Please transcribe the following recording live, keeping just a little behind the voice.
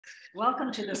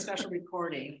Welcome to the special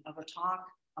recording of a talk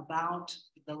about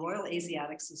the Royal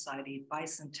Asiatic Society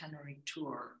Bicentenary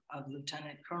Tour of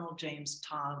Lieutenant Colonel James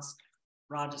Todd's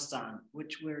Rajasthan,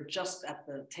 which we're just at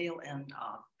the tail end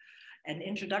of. An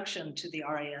introduction to the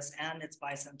RAS and its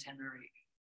bicentenary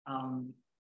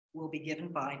will be given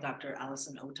by Dr.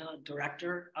 Alison Ohta,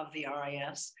 Director of the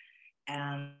RAS,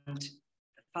 and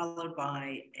followed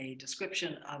by a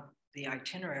description of the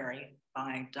itinerary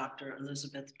by Dr.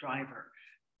 Elizabeth Driver,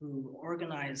 who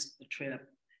organized the trip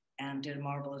and did a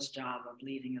marvelous job of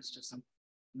leading us to some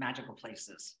magical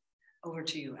places. Over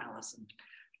to you, Alison.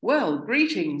 Well,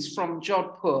 greetings from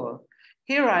Jodhpur.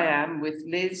 Here I am with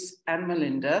Liz and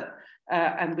Melinda,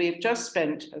 and we've just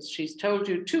spent, as she's told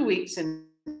you, 2 weeks in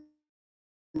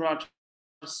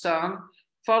Rajasthan,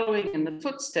 following in the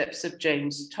footsteps of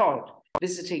James Todd,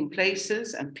 visiting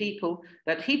places and people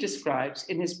that he describes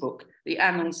in his book, The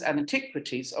Annals and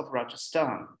Antiquities of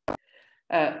Rajasthan.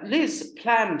 Liz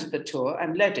planned the tour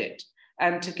and led it,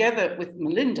 and together with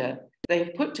Melinda, they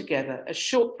have put together a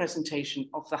short presentation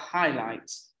of the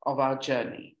highlights of our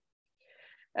journey.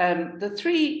 The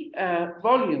three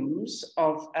volumes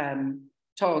of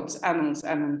Todd's Annals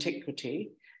and Antiquities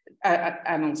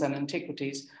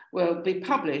will be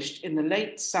published in the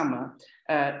late summer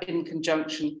in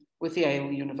conjunction with the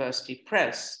Yale University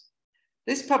Press.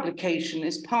 This publication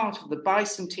is part of the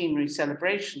Bicentenary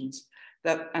celebrations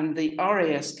and the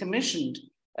RAS commissioned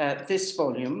this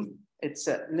volume. It's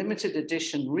a limited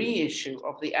edition reissue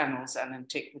of the Annals and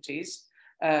Antiquities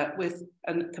with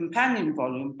a companion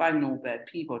volume by Norbert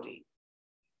Peabody.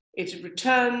 It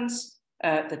returns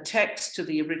the text to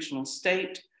the original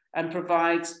state and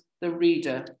provides the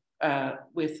reader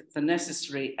with the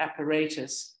necessary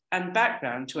apparatus and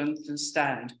background to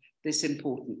understand this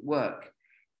important work.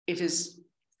 It is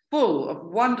full of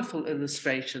wonderful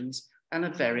illustrations and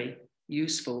a very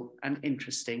useful and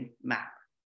interesting map.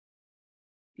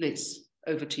 Liz,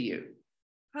 over to you.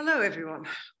 Hello, everyone.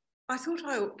 I thought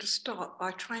I ought to start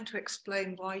by trying to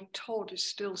explain why Todd is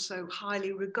still so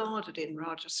highly regarded in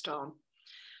Rajasthan.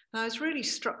 Now, I was really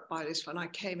struck by this when I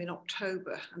came in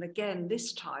October, and again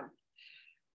this time.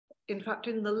 In fact,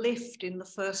 in the lift in the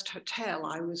first hotel,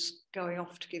 I was going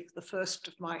off to give the first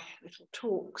of my little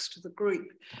talks to the group,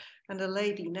 and a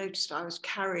lady noticed I was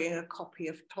carrying a copy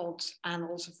of Todd's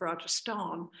Annals of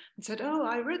Rajasthan and said, "Oh,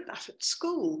 I read that at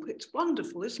school. It's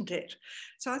wonderful, isn't it?"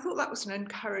 So I thought that was an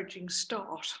encouraging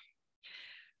start.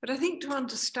 But I think to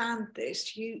understand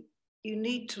this, you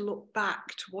need to look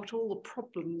back to what all the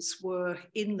problems were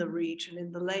in the region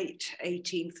in the late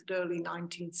 18th and early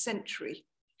 19th century.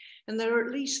 And there are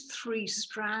at least three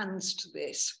strands to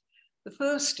this. The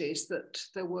first is that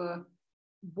there were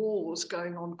wars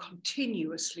going on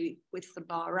continuously with the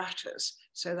Marathas.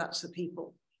 So that's the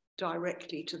people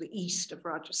directly to the east of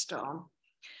Rajasthan,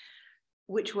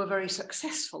 which were very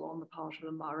successful on the part of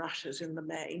the Marathas in the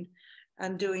main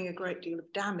and doing a great deal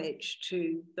of damage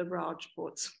to the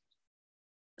Rajputs.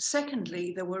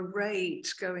 Secondly, there were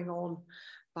raids going on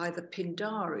by the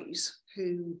Pindaris,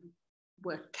 who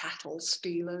were cattle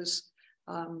stealers,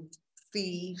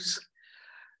 thieves.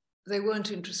 They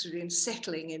weren't interested in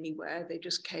settling anywhere. They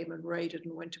just came and raided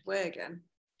and went away again.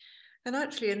 And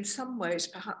actually, in some ways,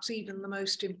 perhaps even the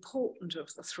most important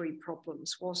of the three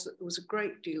problems was that there was a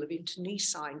great deal of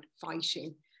internecine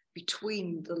fighting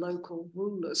between the local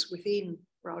rulers within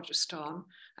Rajasthan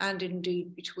and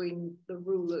indeed between the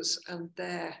rulers and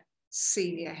their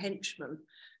senior henchmen,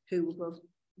 who were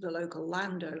the local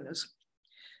landowners.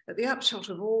 But the upshot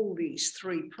of all these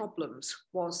three problems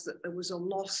was that there was a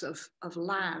loss of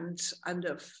lands and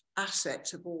of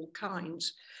assets of all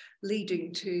kinds,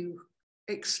 leading to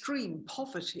extreme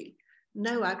poverty.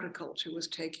 No agriculture was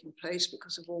taking place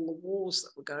because of all the wars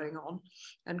that were going on,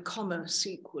 and commerce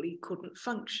equally couldn't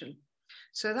function.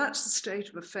 So that's the state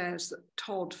of affairs that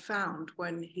Todd found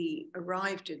when he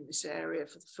arrived in this area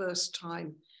for the first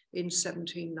time in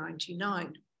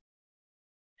 1799.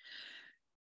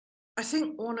 I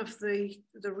think one of the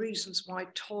reasons why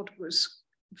Todd was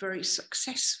very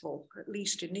successful, at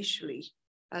least initially,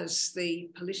 as the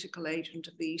political agent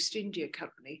of the East India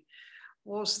Company,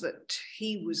 was that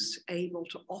he was able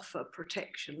to offer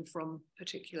protection from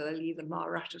particularly the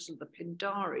Marathas and the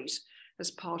Pindaris as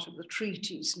part of the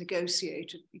treaties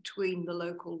negotiated between the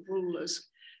local rulers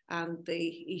and the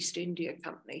East India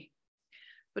Company.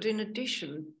 But in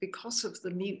addition, because of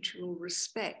the mutual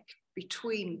respect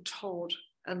between Todd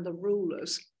and the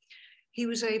rulers, he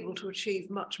was able to achieve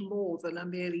much more than a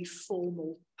merely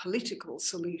formal political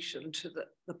solution to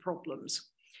the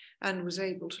problems, and was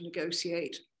able to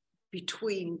negotiate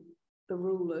between the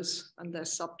rulers and their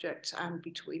subjects and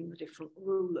between the different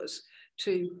rulers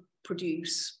to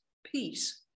produce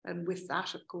peace. And with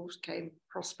that, of course, came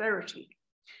prosperity.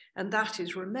 And that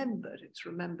is remembered. It's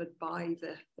remembered by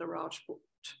the Rajput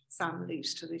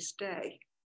families to this day.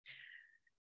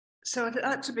 So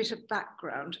that's a bit of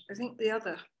background. I think the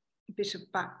other bit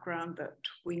of background that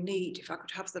we need, if I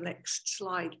could have the next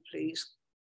slide, please.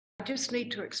 I just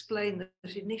need to explain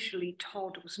that initially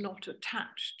Todd was not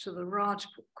attached to the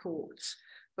Rajput courts,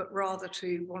 but rather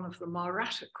to one of the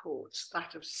Maratha courts,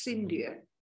 that of Scindia,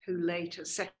 who later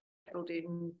settled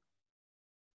in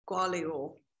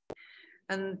Gwalior.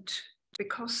 And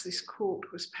because this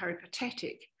court was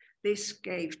peripatetic, this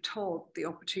gave Todd the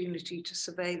opportunity to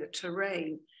survey the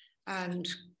terrain and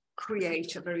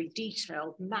create a very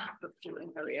detailed map of the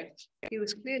area. He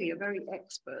was clearly a very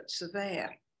expert surveyor.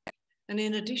 And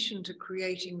in addition to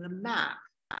creating the map,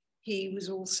 he was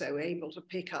also able to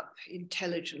pick up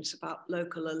intelligence about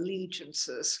local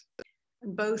allegiances.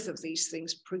 And both of these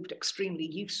things proved extremely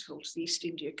useful to the East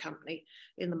India Company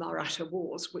in the Maratha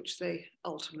Wars, which they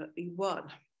ultimately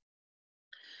won.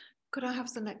 Could I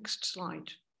have the next slide,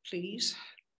 please?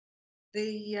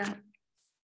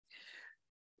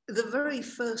 The very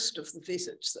first of the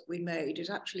visits that we made is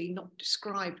actually not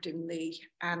described in the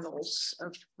Annals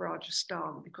of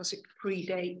Rajasthan because it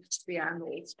predates the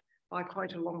Annals by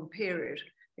quite a long period.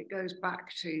 It goes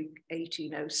back to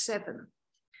 1807.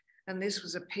 And this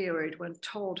was a period when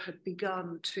Todd had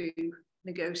begun to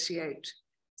negotiate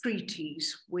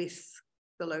treaties with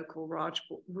the local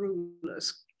Rajput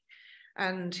rulers.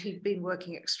 And he'd been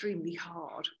working extremely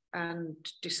hard and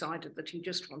decided that he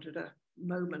just wanted a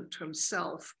moment to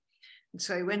himself. And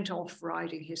so he went off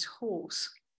riding his horse.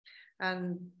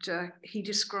 And he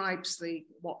describes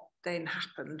what then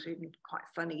happened in quite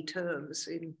funny terms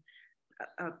in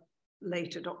a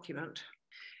later document.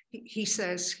 He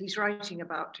says he's writing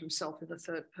about himself in the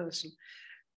third person.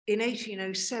 In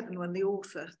 1807, when the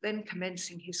author, then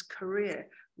commencing his career,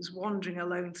 was wandering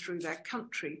alone through their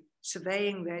country,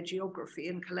 surveying their geography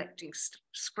and collecting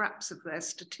scraps of their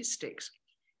statistics,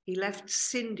 he left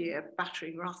Scindia,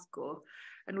 battering Rathgur,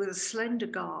 and with a slender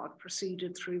guard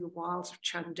proceeded through the wilds of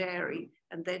Chanderi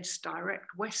and thence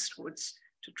direct westwards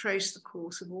to trace the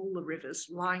course of all the rivers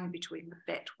lying between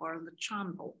the Betwa and the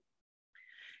Chambal.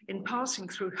 In passing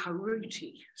through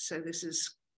Haruti, so this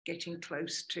is getting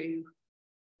close to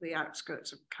the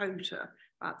outskirts of Kota,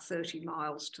 about 30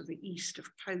 miles to the east of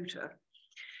Kota,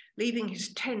 leaving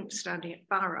his tent standing at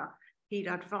Barra, he'd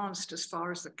advanced as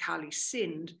far as the Kali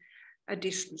Sindh, a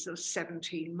distance of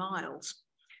 17 miles,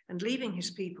 and leaving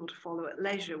his people to follow at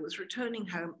leisure, was returning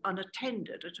home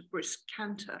unattended at a brisk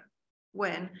canter,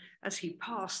 when, as he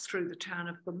passed through the town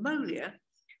of Bamolia,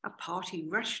 a party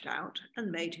rushed out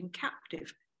and made him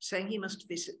captive, saying he must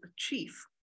visit the chief.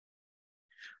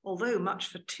 Although much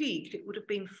fatigued, it would have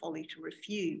been folly to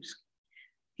refuse.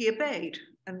 He obeyed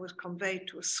and was conveyed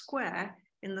to a square,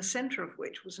 in the centre of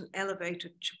which was an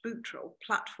elevated chabutra or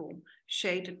platform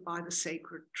shaded by the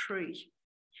sacred tree.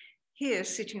 Here,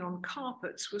 sitting on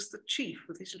carpets, was the chief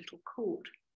with his little court.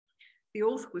 The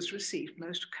author was received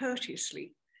most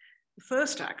courteously. The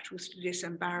first act was to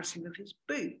disembarrass him of his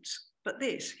boots, but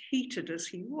this, heated as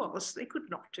he was, they could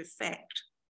not effect.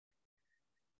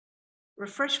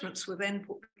 Refreshments were then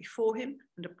put before him,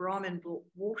 and a Brahmin brought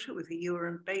water with a ewer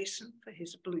and basin for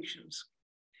his ablutions.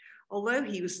 Although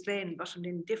he was then but an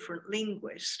indifferent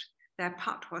linguist, their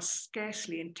patois was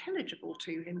scarcely intelligible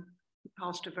to him. He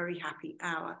passed a very happy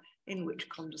hour in which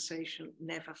conversation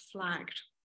never flagged.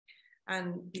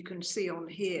 And you can see on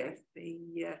here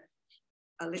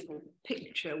a little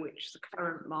picture which the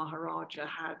current Maharaja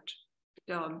had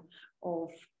done of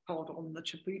Todd on the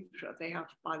chabutra. They have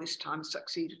by this time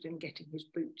succeeded in getting his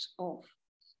boots off.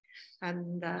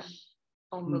 And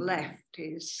on the left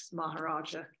is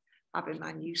Maharaja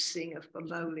Abhimanyu Singh of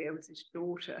Bamolia with his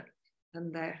daughter,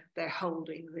 and they're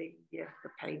holding the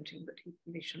painting that he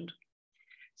commissioned.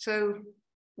 So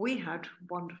we had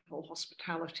wonderful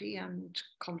hospitality and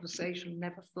conversation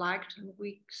never flagged, and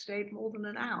we stayed more than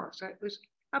an hour. So it was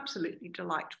absolutely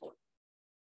delightful.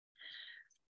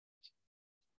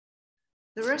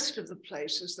 The rest of the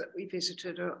places that we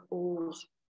visited are all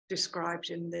described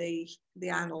in the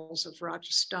Annals of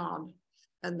Rajasthan,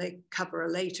 and they cover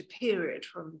a later period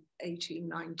from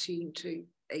 1819 to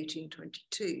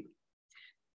 1822.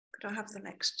 Could I have the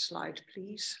next slide,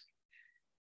 please?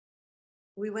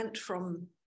 We went from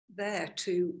there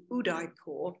to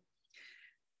Udaipur.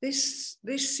 This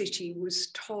city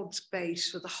was Todd's base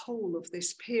for the whole of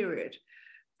this period,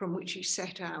 from which he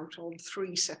set out on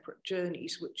 3 separate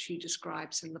journeys, which he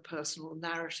describes in the personal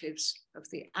narratives of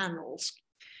the Annals.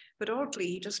 But oddly,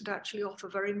 he doesn't actually offer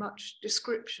very much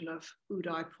description of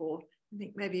Udaipur. I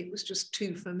think maybe it was just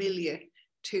too familiar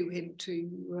to him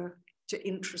to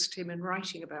interest him in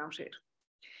writing about it.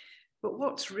 But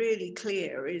what's really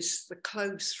clear is the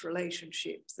close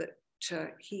relationship that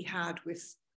he had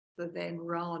with the then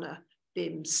Rana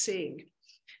Bhim Singh,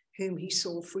 whom he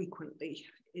saw frequently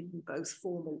in both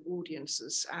formal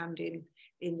audiences and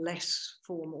in less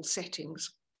formal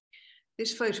settings.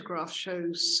 This photograph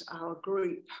shows our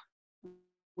group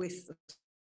with the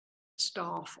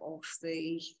staff of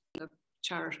the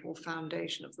charitable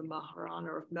foundation of the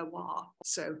Maharana of Mewar,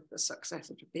 so the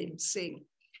successor to Bhim Singh.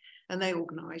 And they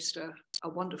organised a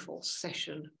wonderful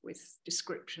session with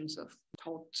descriptions of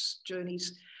Todd's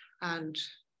journeys and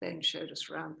then showed us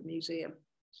around the museum.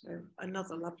 So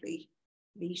another lovely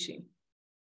meeting.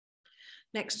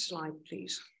 Next slide,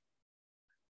 please.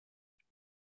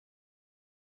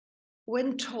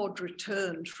 When Todd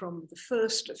returned from the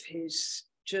first of his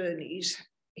journeys,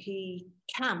 he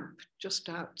camped just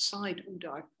outside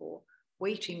Udaipur,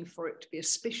 waiting for it to be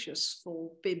auspicious for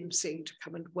Bhim Singh to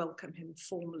come and welcome him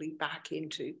formally back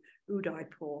into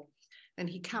Udaipur. And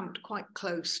he camped quite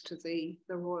close to the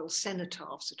royal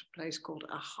cenotaphs at a place called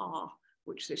Ahar,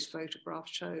 which this photograph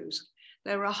shows.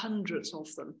 There are hundreds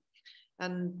of them.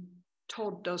 And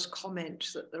Todd does comment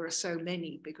that there are so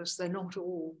many because they're not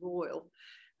all royal.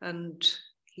 And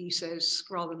he says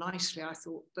rather nicely, I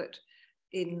thought, that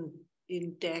in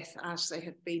death, as they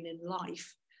had been in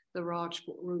life, the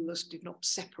Rajput rulers did not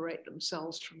separate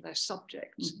themselves from their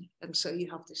subjects. Mm-hmm. And so you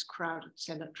have this crowded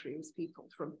cemetery with people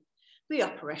from the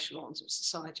upper echelons of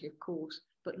society, of course,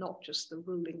 but not just the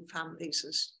ruling families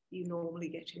as you normally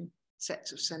get in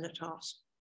sets of cenotaphs.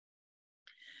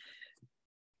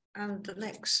 And the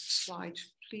next slide,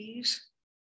 please.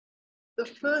 The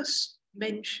first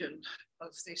mention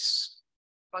of this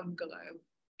bungalow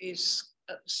is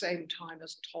at the same time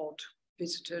as Todd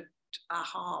visited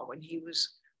Ahar when he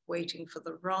was waiting for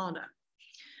the Rana.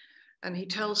 And he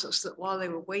tells us that while they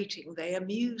were waiting, they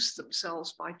amused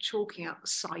themselves by chalking out the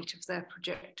site of their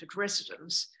projected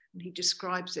residence. And he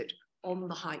describes it on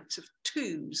the heights of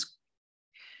Twos.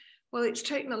 Well, it's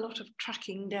taken a lot of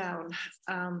tracking down,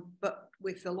 but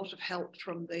with a lot of help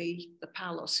from the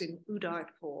palace in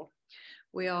Udaipur,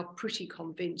 we are pretty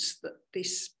convinced that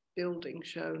this building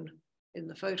shown in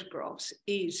the photographs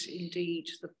is indeed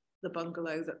the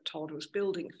bungalow that Todd was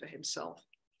building for himself.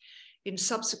 In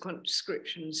subsequent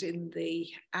descriptions in the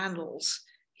Annals,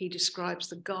 he describes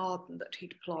the garden that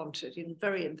he'd planted in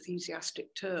very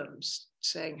enthusiastic terms,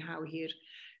 saying how he had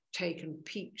taken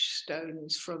peach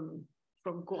stones from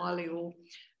Gwalior,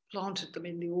 planted them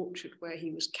in the orchard where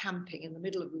he was camping in the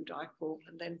middle of Udaipur,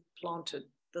 and then planted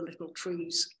the little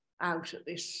trees out at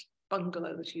this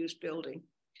bungalow that he was building.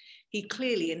 He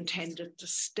clearly intended to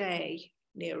stay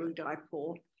near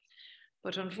Udaipur,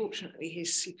 but unfortunately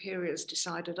his superiors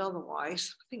decided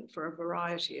otherwise, I think for a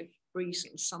variety of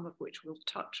reasons, some of which we'll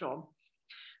touch on.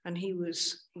 And he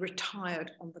was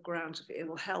retired on the grounds of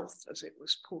ill health, as it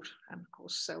was put, and of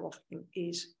course so often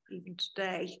is even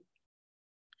today.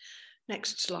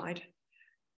 Next slide.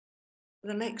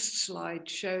 The next slide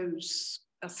shows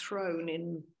a throne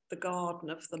in the garden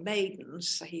of the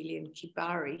maidens, Sahili and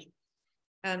Kibari.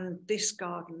 And this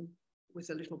garden, with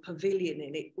a little pavilion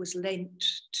in it, was lent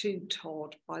to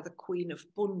Todd by the Queen of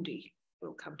Bundi.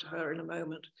 We'll come to her in a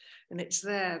moment. And it's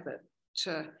there that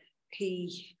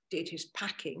he did his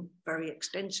packing, very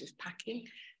extensive packing.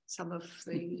 Some of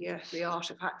the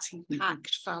artifacts he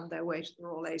packed found their way to the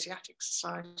Royal Asiatic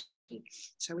Society,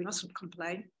 so we mustn't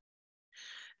complain.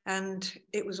 And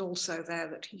it was also there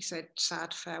that he said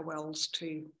sad farewells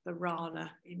to the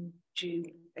Rana in June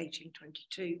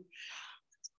 1822.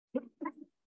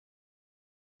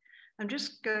 I'm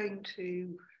just going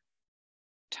to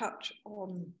touch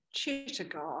on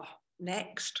Chittorgarh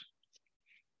next.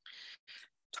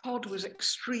 Todd was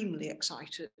extremely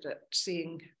excited at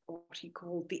seeing what he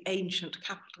called the ancient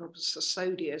capital of the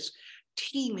Sasodias,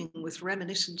 teeming with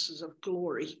reminiscences of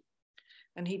glory.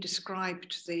 And he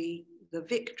described the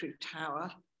Victory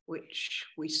Tower, which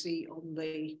we see on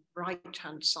the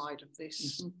right-hand side of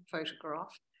this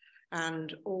photograph,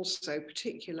 and also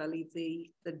particularly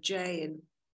the Jain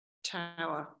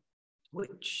Tower,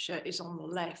 which is on the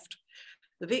left.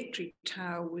 The Victory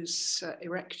Tower was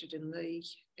erected in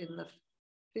the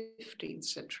 15th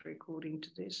century, according to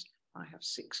this. I have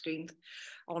 16th,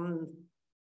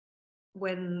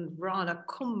 when Rana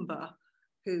Kumbha,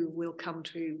 who we'll come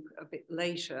to a bit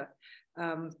later,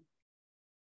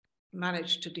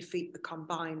 managed to defeat the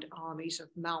combined armies of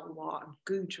Malwa and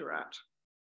Gujarat.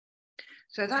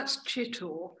 So that's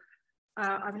Chittor.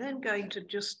 I'm then going to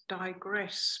just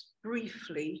digress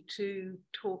briefly to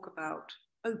talk about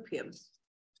opium.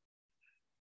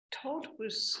 Todd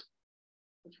was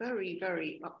very,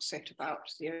 very upset about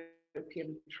the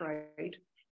opium trade.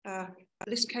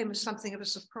 This came as something of a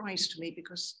surprise to me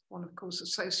because one, of course,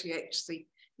 associates the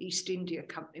East India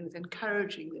Company with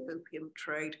encouraging the opium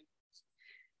trade.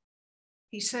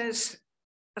 He says,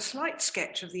 a slight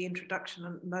sketch of the introduction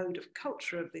and mode of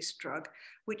culture of this drug,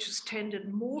 which has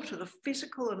tended more to the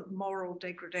physical and moral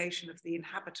degradation of the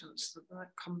inhabitants than the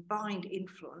combined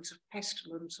influence of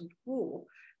pestilence and war,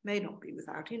 may not be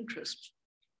without interest.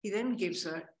 He then gives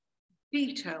a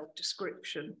detailed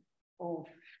description of,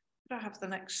 could I have the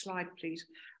next slide, please,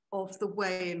 of the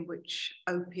way in which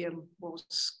opium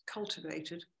was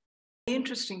cultivated. The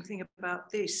interesting thing about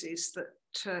this is that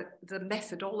the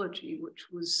methodology which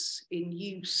was in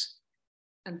use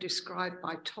and described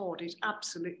by Todd is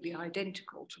absolutely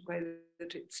identical to the way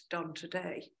that it's done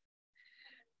today.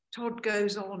 Todd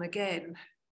goes on again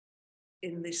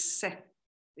in this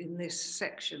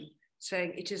section,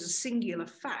 saying it is a singular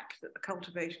fact that the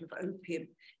cultivation of opium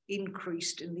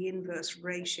increased in the inverse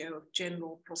ratio of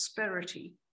general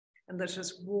prosperity, and that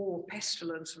as war,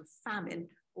 pestilence, and famine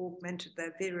augmented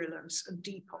their virulence and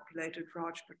depopulated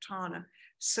Rajputana,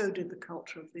 so did the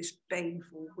culture of this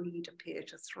baneful weed appear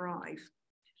to thrive.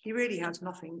 He really has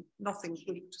nothing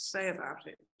good to say about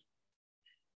it.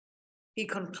 He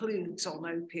concludes on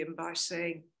opium by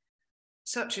saying,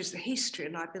 such is the history,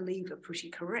 and I believe a pretty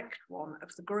correct one,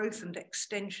 of the growth and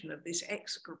extension of this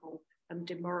execrable and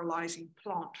demoralizing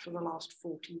plant for the last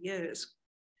 40 years.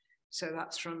 So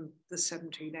that's from the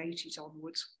 1780s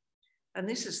onwards. And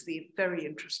this is the very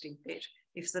interesting bit.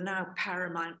 If the now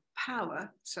paramount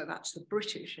power, so that's the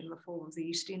British in the form of the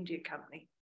East India Company,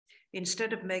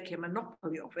 instead of making a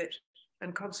monopoly of it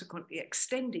and consequently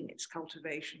extending its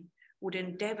cultivation, would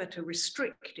endeavour to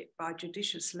restrict it by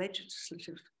judicious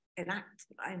legislative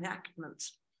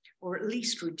enactments, or at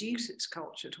least reduce its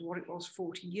culture to what it was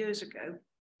 40 years ago,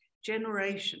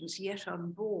 generations yet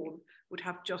unborn would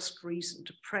have just reason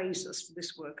to praise us for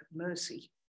this work of mercy.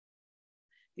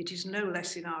 It is no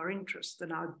less in our interest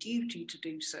than our duty to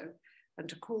do so, and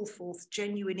to call forth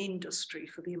genuine industry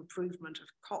for the improvement of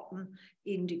cotton,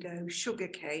 indigo,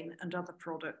 sugarcane, and other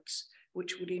products,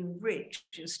 which would enrich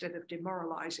instead of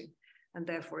demoralizing, and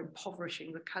therefore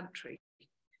impoverishing the country.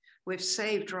 We've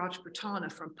saved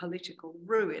Rajputana from political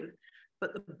ruin,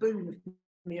 but the boon of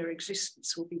mere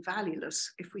existence will be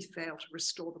valueless if we fail to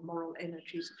restore the moral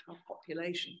energies of our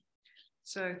population.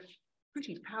 So,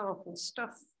 pretty powerful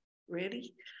stuff,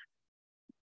 really.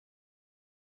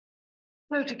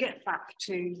 So to get back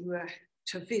to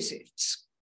visits,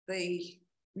 the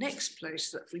next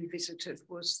place that we visited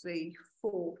was the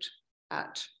fort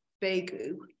at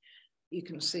Begu. You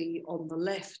can see on the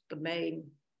left the main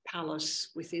palace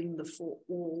within the fort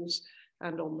walls,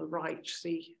 and on the right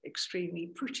the extremely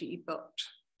pretty but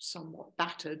somewhat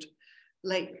battered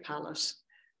lake palace.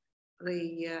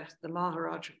 The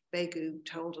Maharaja of Begu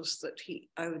told us that he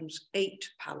owns 8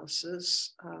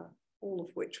 palaces, all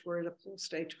of which were in a poor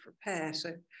state of repair,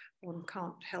 so one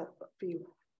can't help but feel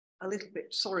a little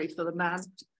bit sorry for the man.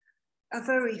 A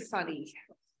very funny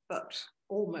but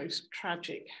almost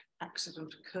tragic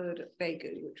accident occurred at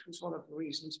Begu, which was one of the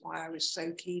reasons why I was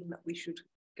so keen that we should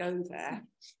go there.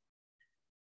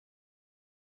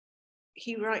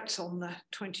 He writes on the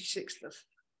 26th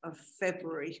of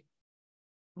February,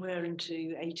 we're into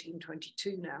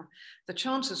 1822 now, the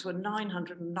chances were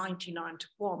 999 to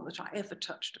 1 that I ever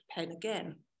touched a pen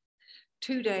again.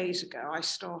 2 days ago, I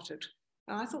started,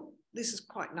 and I thought this is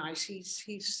quite nice.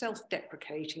 He's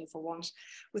self-deprecating for once,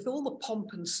 with all the pomp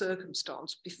and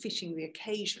circumstance befitting the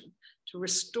occasion, to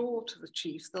restore to the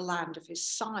chief the land of his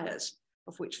sires,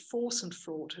 of which force and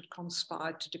fraud had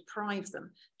conspired to deprive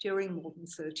them during more than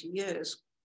 30 years.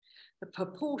 The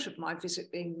purport of my visit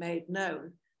being made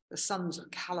known, the sons of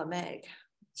Calameg,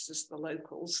 this is the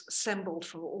locals, assembled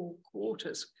from all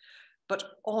quarters,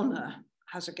 but honour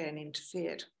has again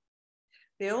interfered.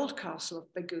 The old castle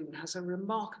of Begun has a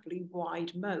remarkably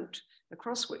wide moat,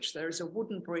 across which there is a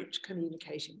wooden bridge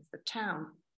communicating with the town.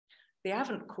 The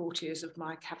avant courtiers of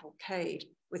my cavalcade,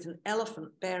 with an elephant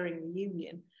bearing the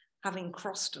Union, having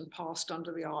crossed and passed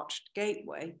under the arched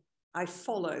gateway, I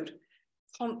followed,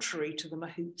 contrary to the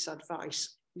Mahout's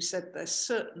advice, who said there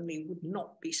certainly would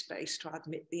not be space to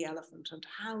admit the elephant and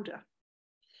howdah.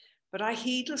 But I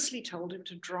heedlessly told him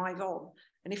to drive on,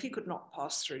 and if he could not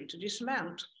pass through, to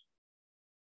dismount.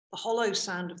 The hollow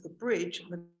sound of the bridge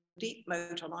and the deep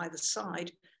moat on either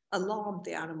side alarmed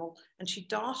the animal, and she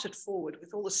darted forward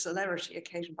with all the celerity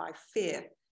occasioned by fear,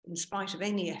 in spite of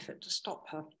any effort to stop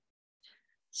her.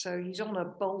 So he's on a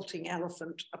bolting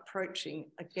elephant approaching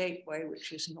a gateway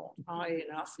which is not high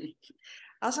enough.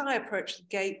 As I approached the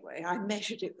gateway, I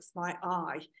measured it with my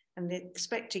eye, and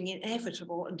expecting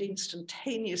inevitable and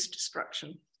instantaneous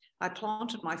destruction, I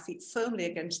planted my feet firmly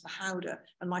against the howdah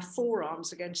and my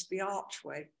forearms against the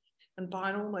archway, and by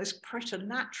an almost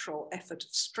preternatural effort of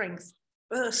strength,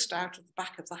 burst out of the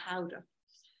back of the howdah.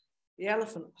 The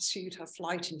elephant pursued her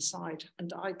flight inside,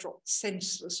 and I dropped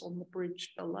senseless on the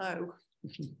bridge below.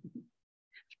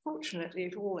 Fortunately,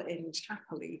 it all ends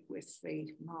happily with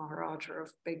the Maharaja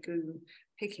of Begun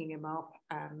picking him up,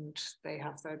 and they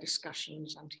have their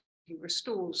discussions, and he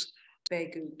restores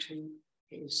Begun to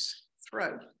his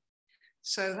throne.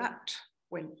 So that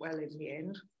went well in the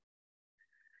end.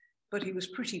 But he was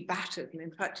pretty battered, and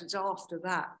in fact, it's after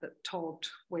that that Todd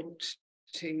went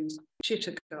to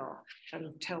Chittorgarh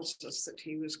and tells us that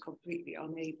he was completely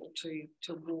unable to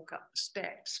walk up the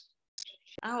steps.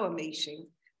 Our meeting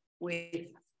with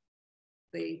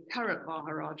the current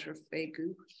Maharaja of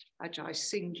Begun, Ajay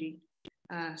Singhji,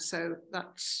 so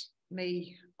that's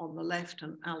me on the left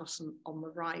and Alison on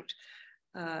the right,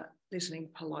 listening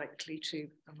politely to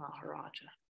the Maharaja.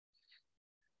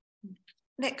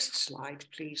 Next slide,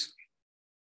 please.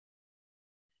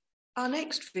 Our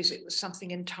next visit was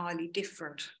something entirely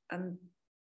different, and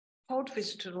Todd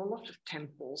visited a lot of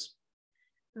temples.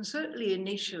 And certainly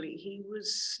initially, he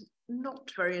was not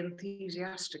very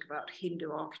enthusiastic about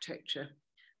Hindu architecture,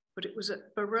 but it was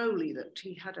at Baroli that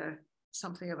he had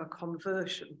something of a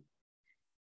conversion.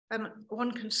 And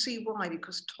one can see why,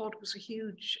 because Todd was a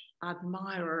huge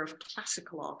admirer of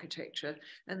classical architecture,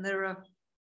 and there are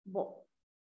what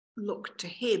looked to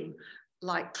him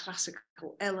like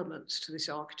classical elements to this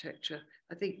architecture.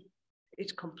 I think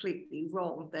it's completely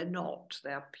wrong. They're not.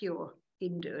 They're pure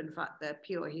Hindu. In fact, they're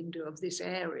pure Hindu of this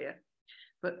area.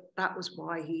 But that was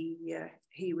why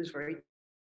he was very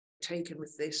taken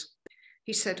with this.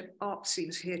 He said, art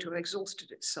seems here to have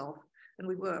exhausted itself, and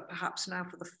we were perhaps now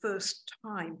for the first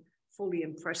time fully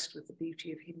impressed with the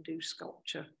beauty of Hindu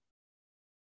sculpture.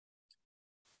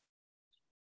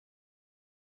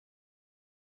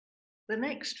 The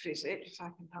next visit, if I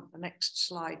can have the next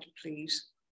slide, please,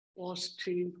 was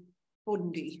to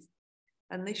Bundi.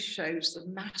 And this shows the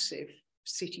massive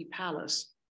city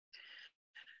palace.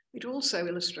 It also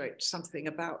illustrates something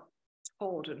about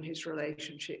Todd and his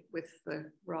relationship with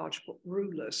the Rajput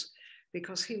rulers,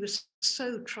 because he was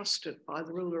so trusted by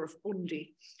the ruler of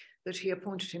Bundi that he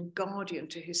appointed him guardian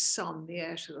to his son, the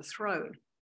heir to the throne.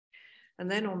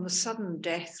 And then on the sudden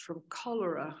death from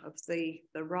cholera of the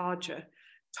Raja,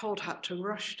 Todd had to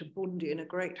rush to Bundi in a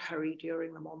great hurry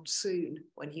during the monsoon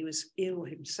when he was ill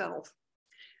himself.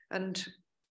 And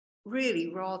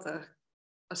really, rather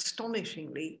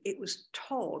astonishingly, it was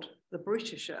Todd, the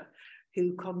Britisher,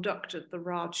 who conducted the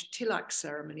Raj Tilak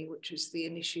ceremony, which is the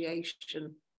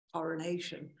initiation,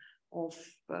 coronation of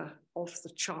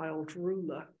the child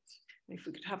ruler. If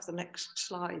we could have the next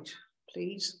slide,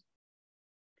 please.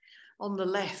 On the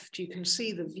left, you can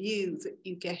see the view that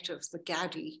you get of the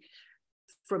Ghasi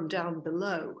from down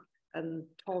below, and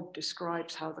Todd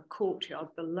describes how the courtyard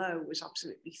below was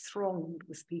absolutely thronged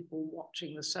with people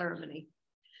watching the ceremony.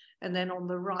 And then on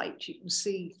the right, you can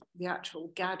see the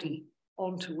actual Ghasi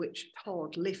onto which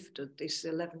Todd lifted this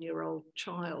 11-year-old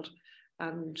child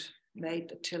and made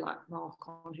the tilak mark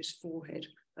on his forehead,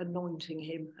 anointing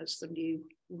him as the new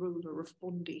ruler of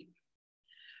Bundi.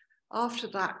 After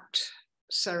that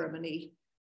ceremony,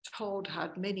 Todd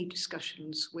had many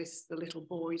discussions with the little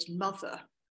boy's mother.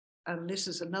 And this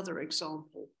is another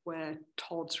example where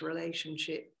Todd's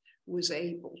relationship was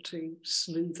able to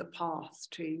smooth the path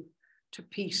to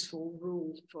peaceful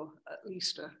rule for at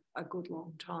least a good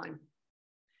long time.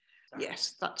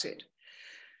 Yes, that's it.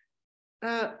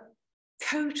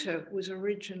 Kota was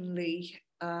originally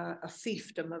a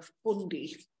fiefdom of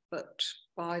Bundi, but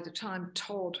by the time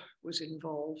Todd was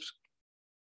involved,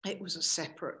 it was a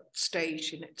separate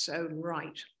state in its own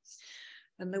right.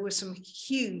 And there were some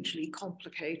hugely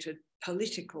complicated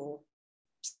political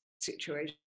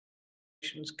situations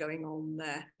going on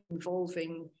there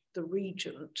involving the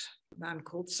regent, a man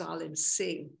called Salim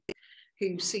Singh,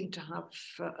 who seemed to have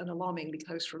an alarmingly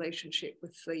close relationship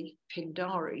with the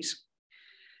Pindaris.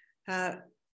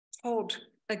 Todd,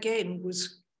 again,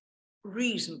 was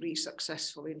reasonably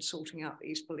successful in sorting out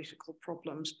these political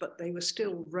problems, but they were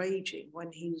still raging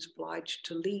when he was obliged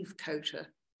to leave Kota.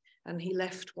 And he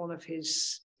left one of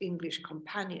his English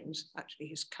companions, actually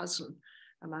his cousin,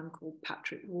 a man called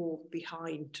Patrick Waugh,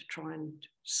 behind to try and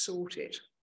sort it.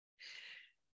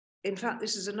 In fact,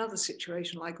 this is another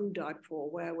situation like Udaipur,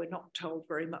 where we're not told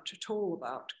very much at all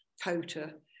about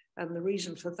Kota. And the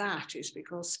reason for that is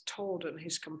because Todd and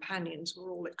his companions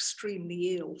were all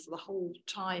extremely ill for the whole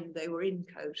time they were in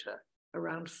Kota,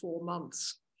 around 4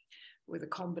 months, with a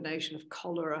combination of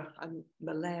cholera and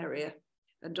malaria.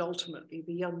 And ultimately,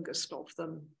 the youngest of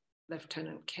them,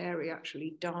 Lieutenant Carey,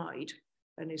 actually died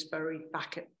and is buried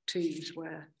back at Toos,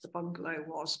 where the bungalow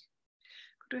was.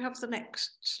 Could we have the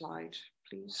next slide,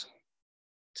 please?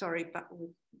 Sorry,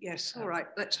 yes, all right,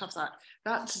 let's have that.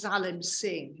 That's Zalim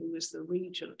Singh, who was the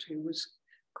regent who was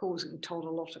causing Todd a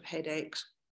lot of headaches.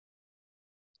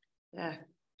 There,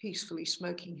 peacefully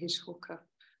smoking his hookah,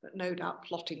 but no doubt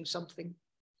plotting something.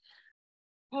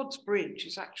 Todd's Bridge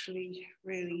is actually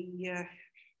really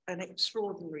an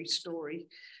extraordinary story.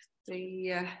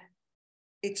 It's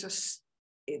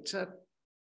a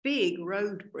big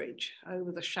road bridge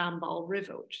over the Shambal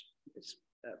River, which is,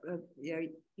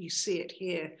 you see it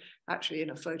here actually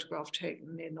in a photograph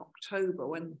taken in October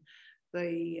when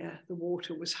the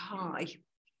water was high.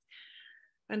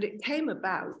 And it came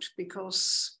about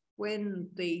because when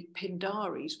the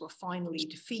Pindaris were finally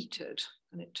defeated,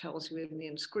 and it tells you in the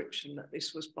inscription that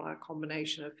this was by a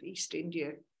combination of East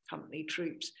India Company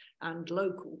troops and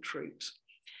local troops,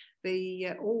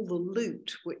 all the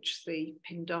loot which the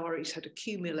Pindaris had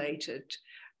accumulated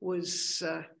was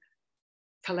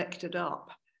collected up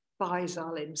by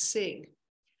Zalim Singh.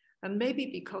 And maybe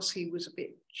because he was a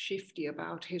bit shifty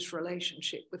about his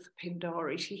relationship with the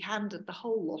Pindaris, he handed the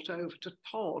whole lot over to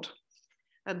Todd.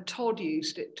 And Todd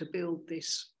used it to build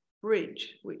this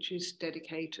bridge, which is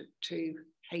dedicated to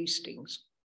Hastings.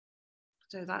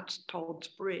 So that's Todd's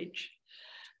Bridge.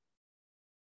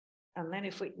 And then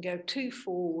if we can go too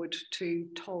forward to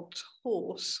Todd's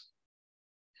horse.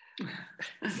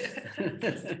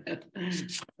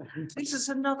 This is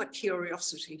another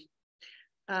curiosity.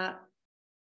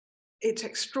 It's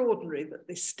extraordinary that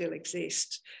this still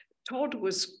exists. Todd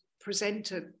was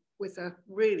presented with a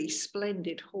really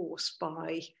splendid horse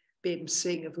by Bhim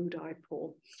Singh of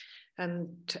Udaipur. And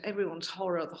to everyone's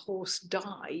horror, the horse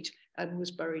died and was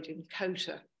buried in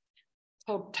Kota.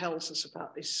 Todd tells us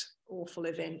about this awful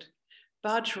event.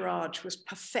 Bajraj was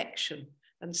perfection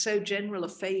and so general a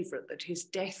favourite that his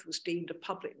death was deemed a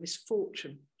public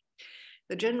misfortune.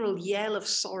 The general yell of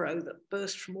sorrow that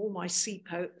burst from all my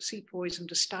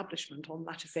sea-poisoned establishment on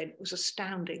that event was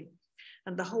astounding,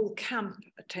 and the whole camp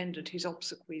attended his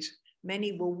obsequies.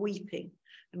 Many were weeping,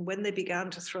 and when they began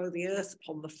to throw the earth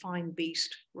upon the fine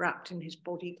beast wrapped in his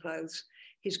body clothes,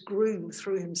 his groom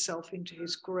threw himself into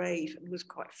his grave and was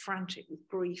quite frantic with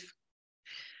grief.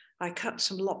 I cut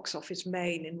some locks off his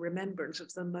mane in remembrance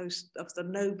of the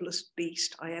noblest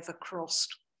beast I ever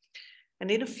crossed. And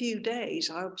in a few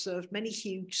days, I observed many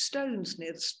huge stones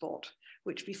near the spot,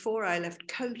 which before I left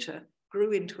Kota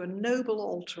grew into a noble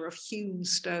altar of hewn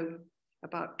stone,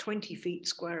 about 20 feet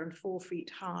square and 4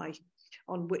 feet high,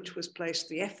 on which was placed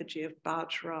the effigy of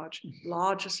Bajraj,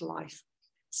 large as life,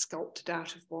 sculpted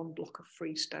out of one block of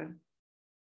freestone.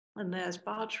 And there's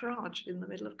Bajraj in the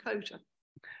middle of Kota.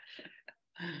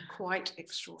 Quite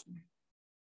extraordinary.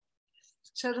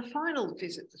 So the final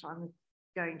visit that I'm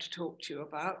going to talk to you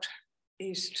about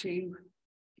is to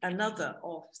another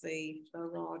of the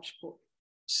Rajput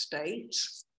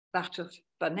states, that of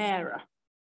Banera.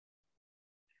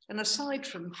 And aside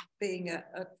from being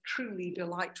a truly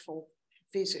delightful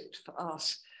visit for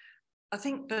us, I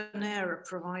think Banera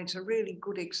provides a really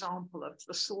good example of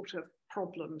the sort of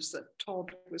problems that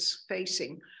Todd was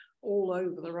facing all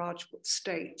over the Rajput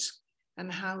states,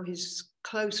 and how his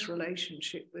close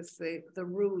relationship with the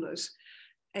rulers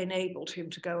enabled him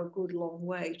to go a good long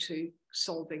way to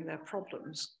solving their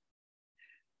problems.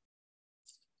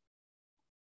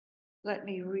 Let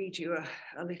me read you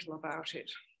a little about it.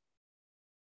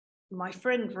 My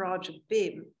friend Raja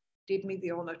Bhim did me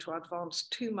the honor to advance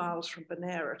 2 miles from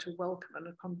Banera to welcome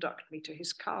and conduct me to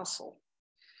his castle.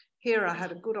 Here I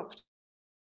had a good opportunity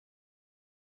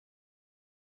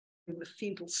in the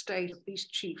feudal state of these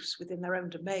chiefs within their own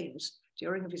domains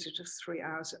during a visit of 3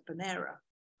 hours at Banera.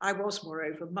 I was,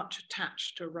 moreover, much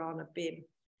attached to Rana Bhim,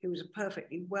 who was a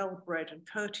perfectly well-bred and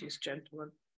courteous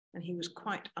gentleman, and he was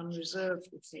quite unreserved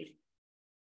with me.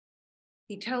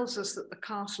 He tells us that the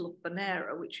castle of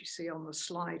Banera, which you see on the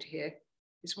slide here,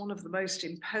 is one of the most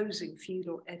imposing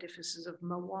feudal edifices of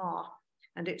Mewar,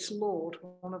 and its lord,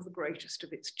 one of the greatest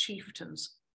of its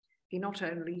chieftains. He not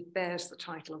only bears the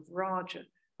title of Raja,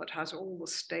 but has all the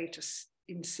status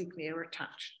insignia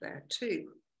attached thereto.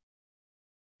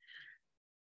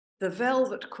 The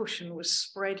velvet cushion was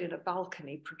spread in a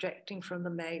balcony projecting from the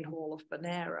main hall of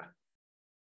Banera.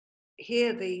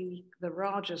 Here the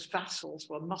Raja's vassals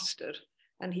were mustered,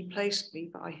 and he placed me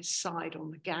by his side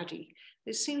on the gaddi.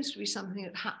 This seems to be something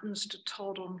that happens to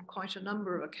Todd on quite a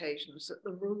number of occasions, that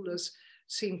the rulers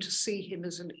seem to see him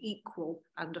as an equal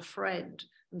and a friend,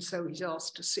 and so he's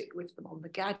asked to sit with them on the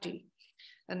gaddi.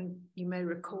 And you may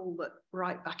recall that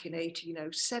right back in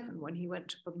 1807, when he went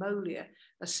to Bamolia,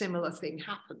 a similar thing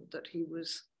happened, that he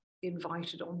was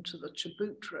invited onto the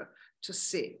Chabutra to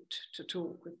sit, to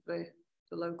talk with the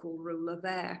local ruler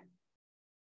there.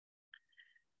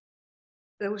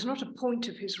 There was not a point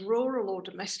of his rural or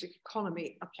domestic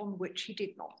economy upon which he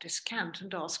did not descant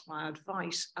and ask my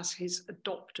advice as his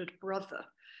adopted brother.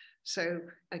 So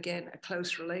again, a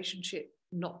close relationship,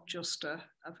 not just a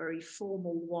very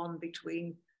formal one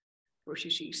between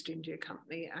British East India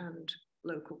Company and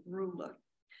local ruler.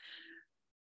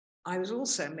 I was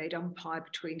also made umpire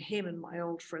between him and my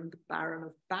old friend, the Baron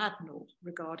of Badnell,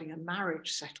 regarding a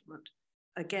marriage settlement.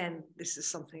 Again, this is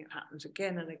something that happens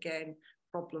again and again,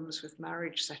 problems with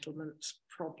marriage settlements,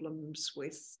 problems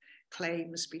with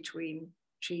claims between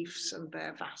chiefs and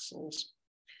their vassals.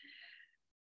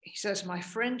 He says, my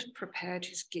friend prepared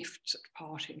his gifts at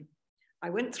parting. I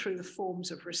went through the forms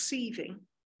of receiving,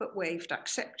 but waived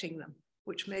accepting them,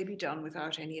 which may be done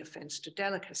without any offence to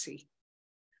delicacy.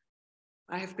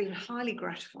 I have been highly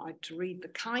gratified to read the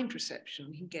kind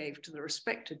reception he gave to the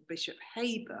respected Bishop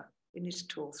Haber in his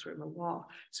tour through Waugh.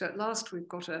 So at last we've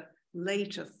got a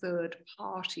later third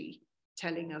party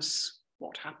telling us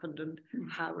what happened and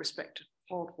how respected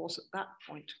Todd was at that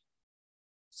point.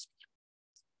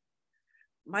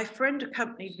 My friend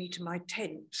accompanied me to my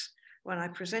tent when I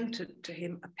presented to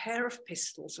him a pair of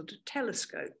pistols and a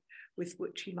telescope with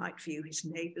which he might view his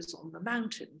neighbours on the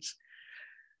mountains.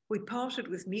 We parted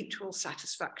with mutual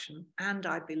satisfaction and,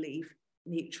 I believe,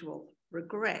 mutual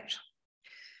regret.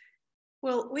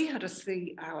 Well, we had a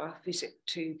 3-hour visit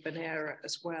to Banera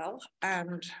as well,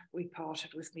 and we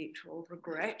parted with mutual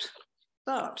regret.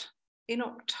 But in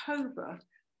October,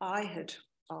 I had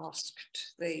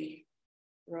asked the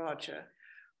Raja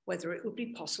whether it would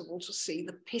be possible to see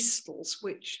the pistols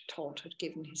which Todd had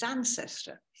given his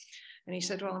ancestor. And he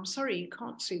said, well, I'm sorry, you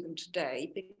can't see them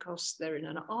today because they're in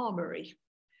an armory,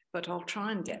 but I'll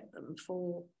try and get them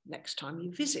for next time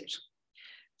you visit.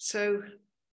 So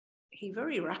he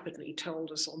very rapidly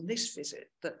told us on this visit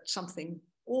that something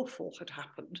awful had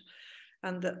happened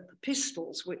and that the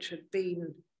pistols which had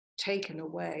been taken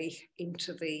away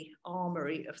into the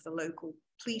armory of the local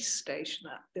police station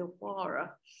at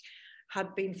Bhilwara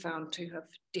had been found to have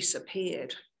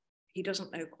disappeared. He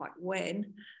doesn't know quite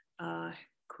when,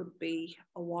 could be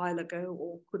a while ago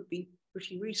or could be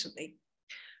pretty recently.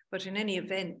 But in any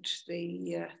event,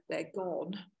 they're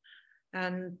gone.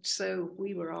 And so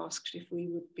we were asked if we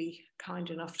would be kind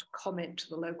enough to comment to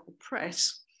the local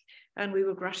press. And we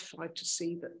were gratified to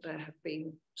see that there have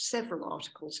been several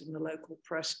articles in the local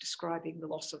press describing the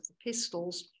loss of the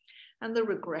pistols and the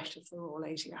regret of the Royal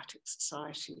Asiatic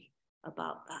Society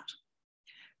about that.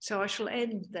 So I shall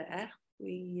end there.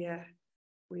 We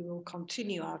will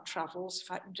continue our travels.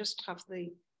 If I can just have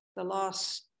the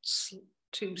last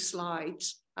 2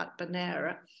 slides at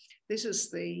Banera. This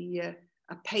is a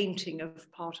painting of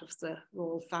part of the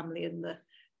royal family in the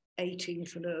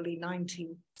 18th and early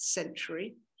 19th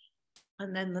century.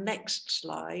 And then the next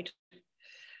slide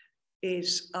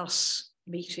is us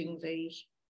meeting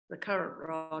the current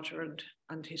Raja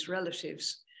and his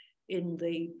relatives in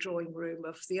the drawing room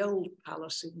of the old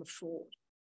palace in the fort.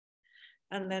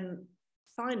 And then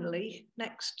finally,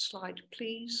 next slide,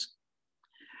 please.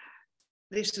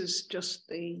 This is just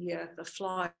the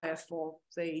flyer for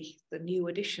the new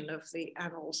edition of the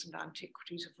Annals and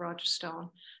Antiquities of Rajasthan.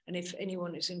 And if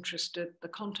anyone is interested, the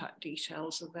contact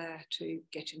details are there to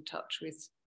get in touch with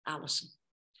Alison.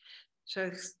 So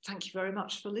thank you very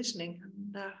much for listening,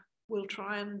 and we'll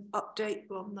try and update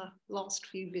you on the last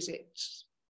few visits.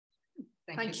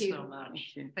 Thank you so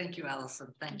much. Thank you,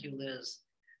 Alison. Thank you, Liz.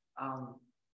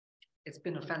 It's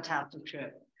been a fantastic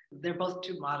trip. They're both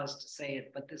too modest to say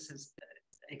it, but this has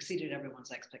exceeded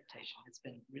everyone's expectation. It's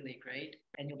been really great,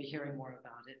 and you'll be hearing more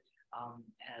about it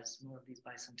as more of these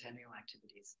bicentennial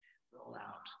activities roll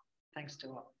out. Thanks to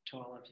all of you.